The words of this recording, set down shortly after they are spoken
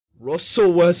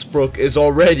Russell Westbrook is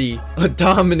already a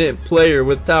dominant player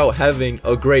without having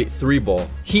a great three ball.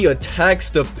 He attacks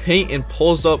the paint and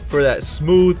pulls up for that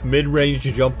smooth mid-range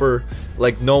jumper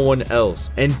like no one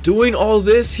else. And doing all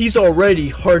this, he's already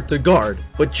hard to guard.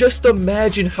 But just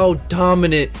imagine how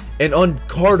dominant and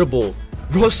unguardable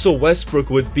Russell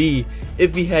Westbrook would be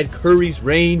if he had Curry's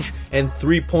range and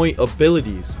three-point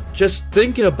abilities. Just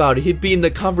thinking about it, he'd be in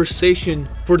the conversation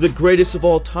for the greatest of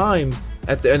all time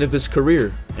at the end of his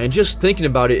career. And just thinking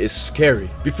about it is scary.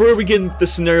 Before we get into the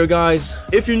scenario, guys,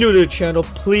 if you're new to the channel,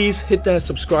 please hit that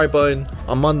subscribe button.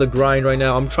 I'm on the grind right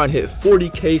now. I'm trying to hit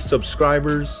 40k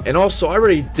subscribers. And also, I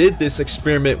already did this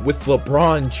experiment with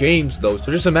LeBron James though,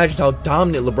 so just imagine how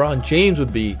dominant LeBron James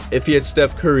would be if he had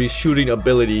Steph Curry's shooting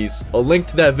abilities. A link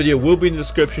to that video will be in the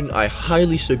description. I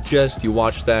highly suggest you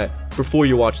watch that before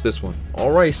you watch this one.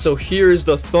 Alright, so here is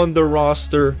the Thunder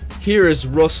roster. Here is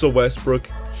Russell Westbrook.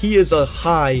 He is a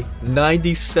high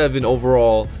 97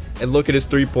 overall, and look at his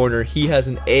three-pointer. He has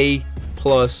an A+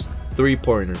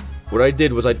 three-pointer. What I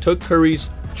did was I took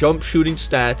Curry's jump shooting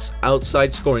stats,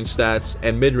 outside scoring stats,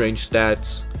 and mid-range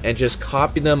stats, and just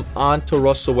copied them onto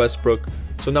Russell Westbrook.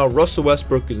 So now Russell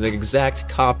Westbrook is an exact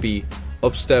copy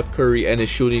of Steph Curry and his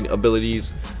shooting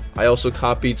abilities. I also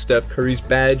copied Steph Curry's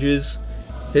badges,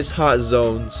 his hot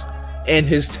zones, and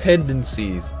his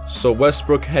tendencies. So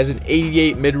Westbrook has an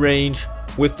 88 mid-range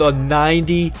with a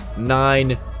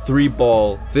 99 three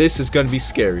ball. This is going to be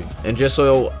scary. And just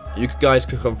so you guys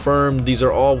could confirm, these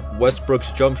are all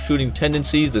Westbrook's jump shooting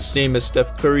tendencies, the same as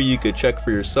Steph Curry. You could check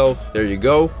for yourself. There you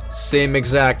go. Same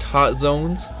exact hot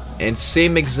zones and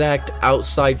same exact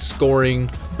outside scoring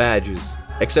badges,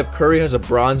 except Curry has a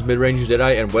bronze mid-range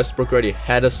Jedi and Westbrook already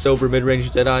had a silver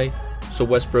mid-range Jedi. So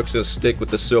Westbrook's gonna stick with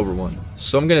the silver one.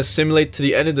 So I'm gonna simulate to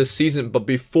the end of the season, but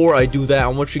before I do that, I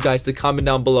want you guys to comment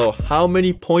down below how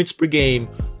many points per game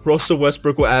Russell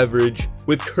Westbrook will average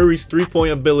with Curry's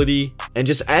three-point ability and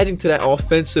just adding to that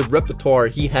offensive repertoire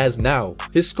he has now.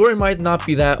 His scoring might not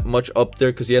be that much up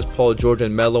there because he has Paul George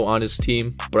and Melo on his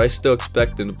team, but I still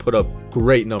expect him to put up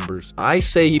great numbers. I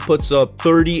say he puts up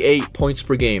 38 points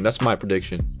per game. That's my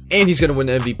prediction. And he's going to win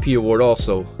the MVP award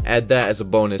also. Add that as a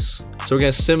bonus. So we're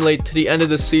going to simulate to the end of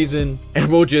the season,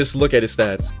 and we'll just look at his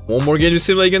stats. One more game to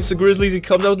simulate against the Grizzlies. He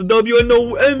comes out with the W, and the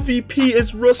MVP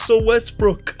is Russell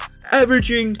Westbrook,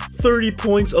 averaging 30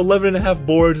 points, 11.5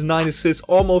 boards, 9 assists,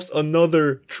 almost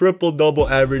another triple-double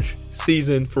average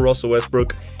season for Russell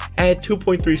Westbrook. Add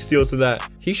 2.3 steals to that.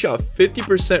 He shot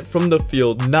 50% from the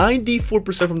field,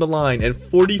 94% from the line, and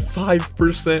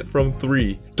 45% from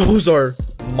three. Those are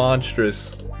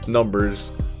monstrous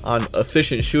numbers on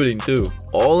efficient shooting too.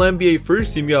 All NBA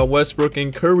first team got Westbrook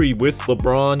and Curry with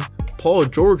LeBron. Paul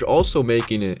George also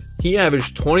making it. He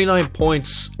averaged 29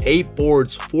 points, 8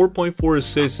 boards, 4.4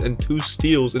 assists, and 2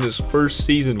 steals in his first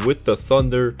season with the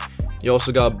Thunder. You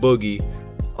also got Boogie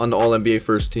on the All NBA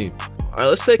first team. Alright,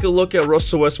 let's take a look at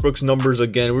Russell Westbrook's numbers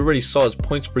again. We already saw his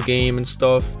points per game and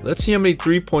stuff. Let's see how many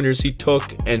three-pointers he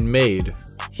took and made.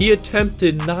 He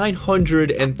attempted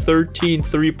 913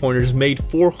 three-pointers, made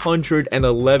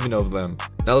 411 of them.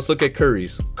 Now let's look at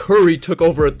Curry's. Curry took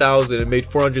over 1,000 and made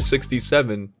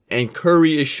 467. And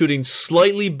Curry is shooting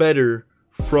slightly better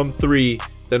from three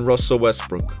than Russell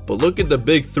Westbrook. But look at the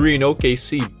big three in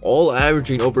OKC, all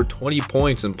averaging over 20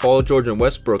 points, and Paul George and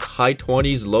Westbrook high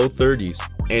 20s, low 30s.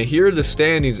 And here are the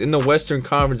standings in the Western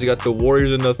Conference. You got the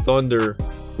Warriors and the Thunder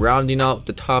rounding out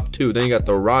the top two. Then you got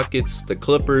the Rockets, the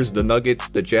Clippers, the Nuggets,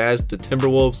 the Jazz, the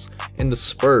Timberwolves, and the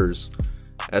Spurs.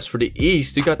 As for the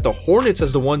East, you got the Hornets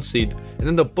as the 1 seed, and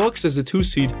then the Bucks as the 2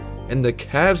 seed, and the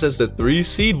Cavs as the 3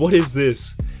 seed. What is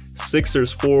this?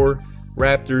 Sixers 4,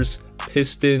 Raptors,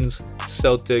 Pistons,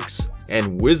 Celtics,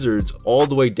 and Wizards all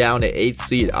the way down at 8th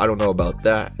seed. I don't know about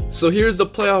that. So here's the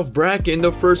playoff bracket. In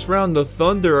the first round, the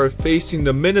Thunder are facing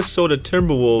the Minnesota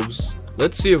Timberwolves.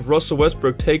 Let's see if Russell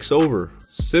Westbrook takes over.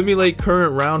 Simulate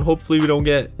current round. Hopefully we don't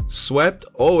get swept.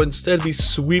 Oh, instead we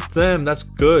sweep them. That's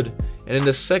good. And in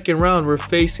the second round, we're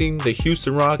facing the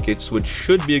Houston Rockets, which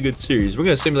should be a good series. We're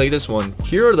going to simulate this one.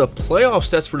 Here are the playoff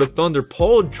stats for the Thunder.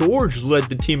 Paul George led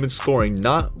the team in scoring,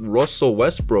 not Russell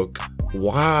Westbrook.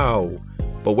 Wow.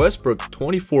 But Westbrook,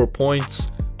 24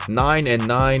 points, 9 and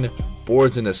 9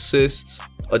 boards and assists.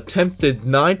 Attempted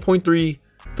 9.3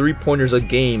 three-pointers a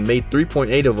game, made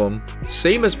 3.8 of them.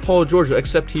 Same as Paul George,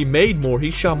 except he made more.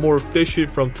 He shot more efficient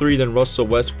from three than Russell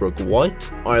Westbrook.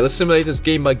 What? Alright, let's simulate this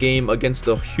game by game against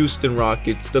the Houston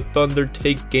Rockets. The Thunder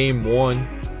take game 1,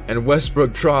 and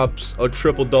Westbrook drops a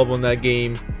triple-double in that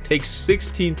game. Takes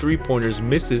 16 three-pointers,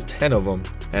 misses 10 of them.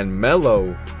 And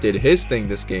Melo did his thing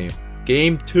this game.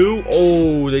 Game 2,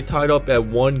 oh, they tied up at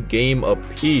 1 game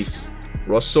apiece.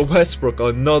 Russell Westbrook,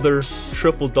 another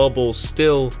triple-double.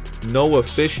 Still no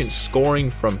efficient scoring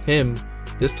from him.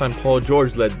 This time Paul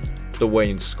George led the way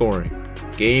in scoring.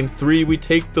 Game 3, we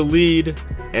take the lead,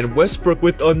 and Westbrook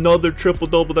with another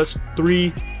triple-double. That's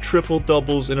 3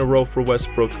 triple-doubles in a row for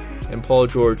Westbrook, and Paul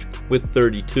George with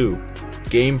 32.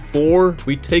 Game 4,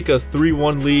 we take a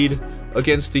 3-1 lead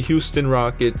against the Houston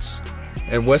Rockets,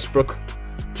 and Westbrook,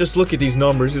 just look at these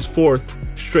numbers, his 4th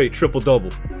straight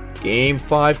triple-double. Game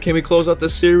 5, can we close out the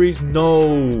series?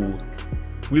 No.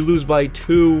 We lose by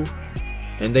 2,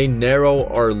 and they narrow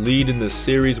our lead in the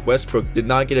series. Westbrook did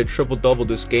not get a triple-double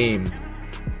this game,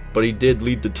 but he did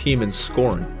lead the team in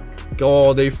scoring.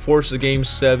 Oh, they forced a Game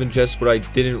 7, just what I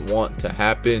didn't want to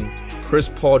happen. Chris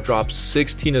Paul drops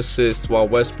 16 assists while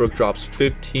Westbrook drops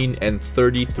 15 and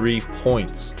 33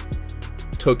 points.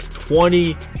 Took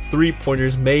 20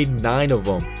 3-pointers, made 9 of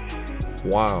them.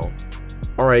 Wow.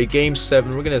 Alright, Game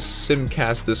 7, we're going to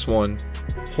simcast this one.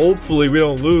 Hopefully we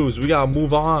don't lose, we got to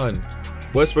move on.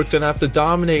 Westbrook didn't have to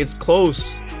dominate, it's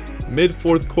close. Mid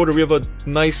 4th quarter, we have a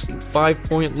nice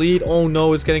 5-point lead. Oh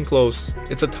no, it's getting close.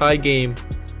 It's a tie game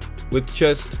with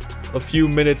just a few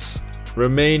minutes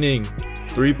remaining.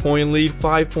 3-point lead,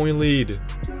 5-point lead.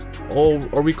 Oh,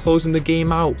 are we closing the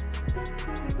game out?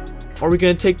 Are we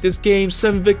going to take this Game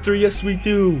 7 victory? Yes, we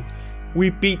do. We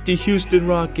beat the Houston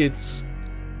Rockets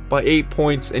by 8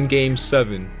 points in Game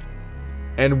 7.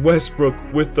 And Westbrook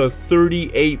with a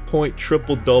 38-point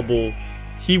triple-double.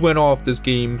 He went off this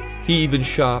game. He even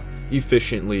shot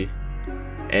efficiently.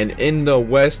 And in the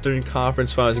Western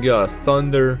Conference Finals, you got a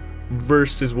Thunder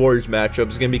versus Warriors matchup.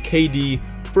 It's going to be KD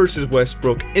versus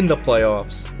Westbrook in the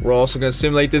playoffs. We're also going to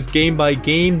simulate this game by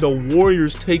game. The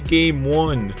Warriors take Game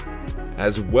 1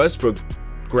 as Westbrook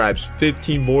grabs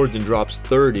 15 boards and drops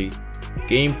 30.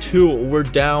 Game 2, we're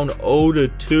down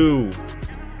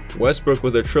 0-2. Westbrook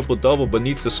with a triple-double but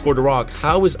needs to score the rock.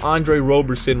 How is Andre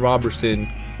Roberson,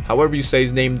 however you say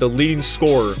his name, the leading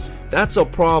scorer? That's a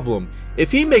problem.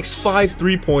 If he makes 5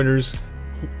 3-pointers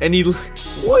and he...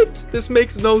 What? This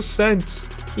makes no sense.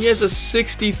 He has a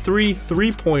 63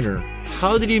 3-pointer.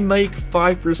 How did he make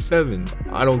 5 for 7?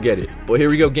 I don't get it. But here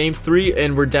we go, Game 3,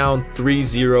 and we're down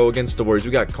 3-0 against the Warriors.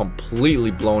 We got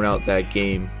completely blown out that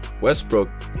game. Westbrook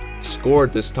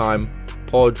scored this time.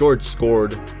 Paul George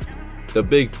scored. The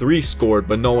big 3 scored,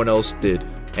 but no one else did.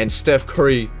 And Steph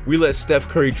Curry, we let Steph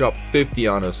Curry drop 50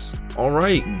 on us.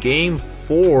 Alright, Game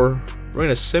 4. We're going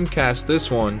to simcast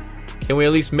this one. Can we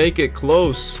at least make it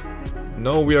close?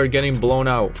 No, we are getting blown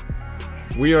out.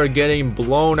 We are getting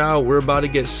blown out. We're about to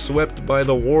get swept by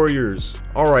the Warriors.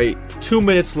 Alright, 2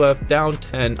 minutes left, down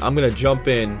 10. I'm going to jump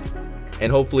in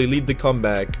and hopefully lead the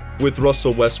comeback with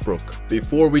Russell Westbrook.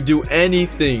 Before we do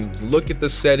anything, look at the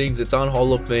settings. It's on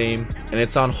Hall of Fame, and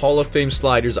it's on Hall of Fame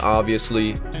sliders,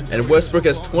 obviously. And Westbrook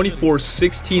has 24,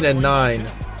 16, and 9.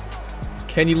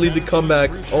 Can he lead the comeback?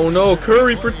 Oh no,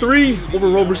 Curry for 3 over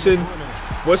Roberson.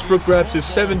 Westbrook grabs his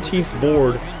 17th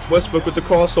board. Westbrook with the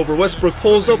crossover. Westbrook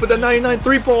pulls up with a 99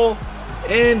 3-ball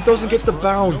and doesn't get the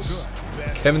bounce.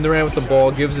 Kevin Durant with the ball,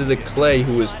 gives it to Clay,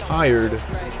 who is tired.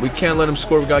 We can't let him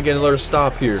score. We gotta get another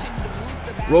stop here.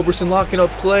 Roberson locking up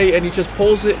Clay, and he just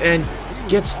pulls it and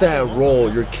gets that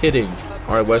roll. You're kidding.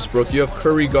 Alright, Westbrook, you have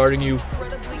Curry guarding you.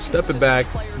 Step it back.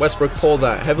 Westbrook pull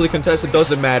that. Heavily contested,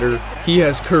 doesn't matter. He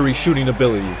has Curry shooting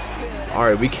abilities.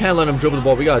 Alright, we can't let him dribble the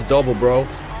ball. We gotta double, bro.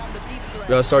 We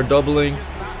gotta start doubling.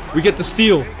 We get the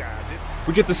steal.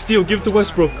 We get the steal. Give it to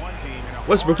Westbrook.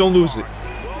 Westbrook, don't lose it.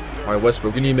 Alright,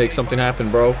 Westbrook, you need to make something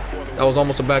happen, bro. That was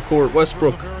almost a backcourt.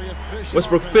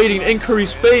 Westbrook fading in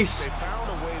Curry's face.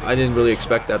 I didn't really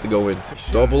expect that to go in.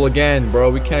 Double again,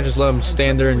 bro. We can't just let him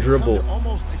stand there and dribble.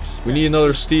 We need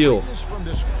another steal.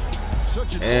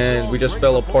 And we just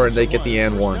fell apart, and they get the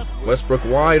and one. Westbrook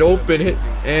wide open, hit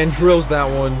and drills that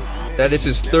one. That is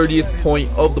his 30th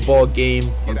point of the ball game.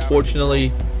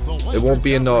 Unfortunately, it won't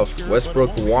be enough.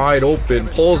 Westbrook wide open,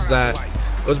 pulls that.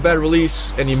 It was a bad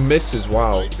release, and he misses.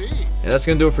 Wow. And that's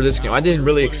going to do it for this game. I didn't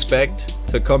really expect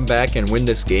to come back and win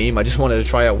this game. I just wanted to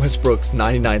try out Westbrook's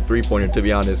 99 3-pointer, to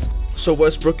be honest. So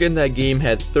Westbrook in that game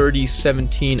had 30,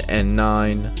 17, and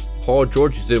 9. Paul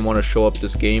George didn't want to show up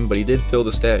this game, but he did fill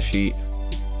the stat sheet.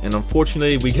 And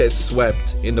unfortunately, we get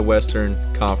swept in the Western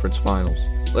Conference Finals.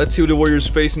 Let's see who the Warriors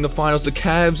face in the finals. The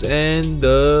Cavs, and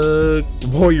the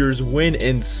Warriors win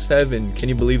in 7. Can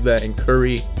you believe that? And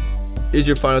Curry is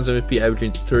your finals MVP,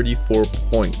 averaging 34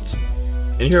 points.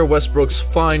 And here are Westbrook's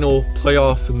final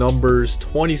playoff numbers: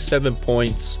 27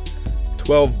 points,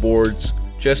 12 boards,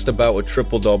 just about a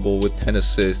triple-double with 10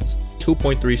 assists,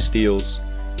 2.3 steals,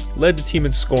 led the team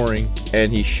in scoring,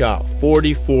 and he shot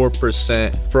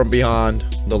 44% from beyond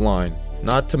the line.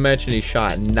 Not to mention he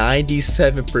shot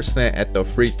 97% at the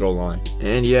free throw line.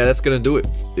 And yeah, that's gonna do it.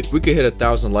 If we could hit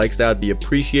 1,000 likes, that would be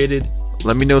appreciated.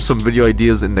 Let me know some video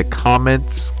ideas in the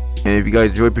comments. And if you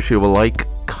guys enjoyed, appreciate a like,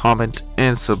 comment,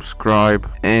 and subscribe.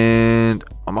 And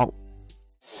I'm out.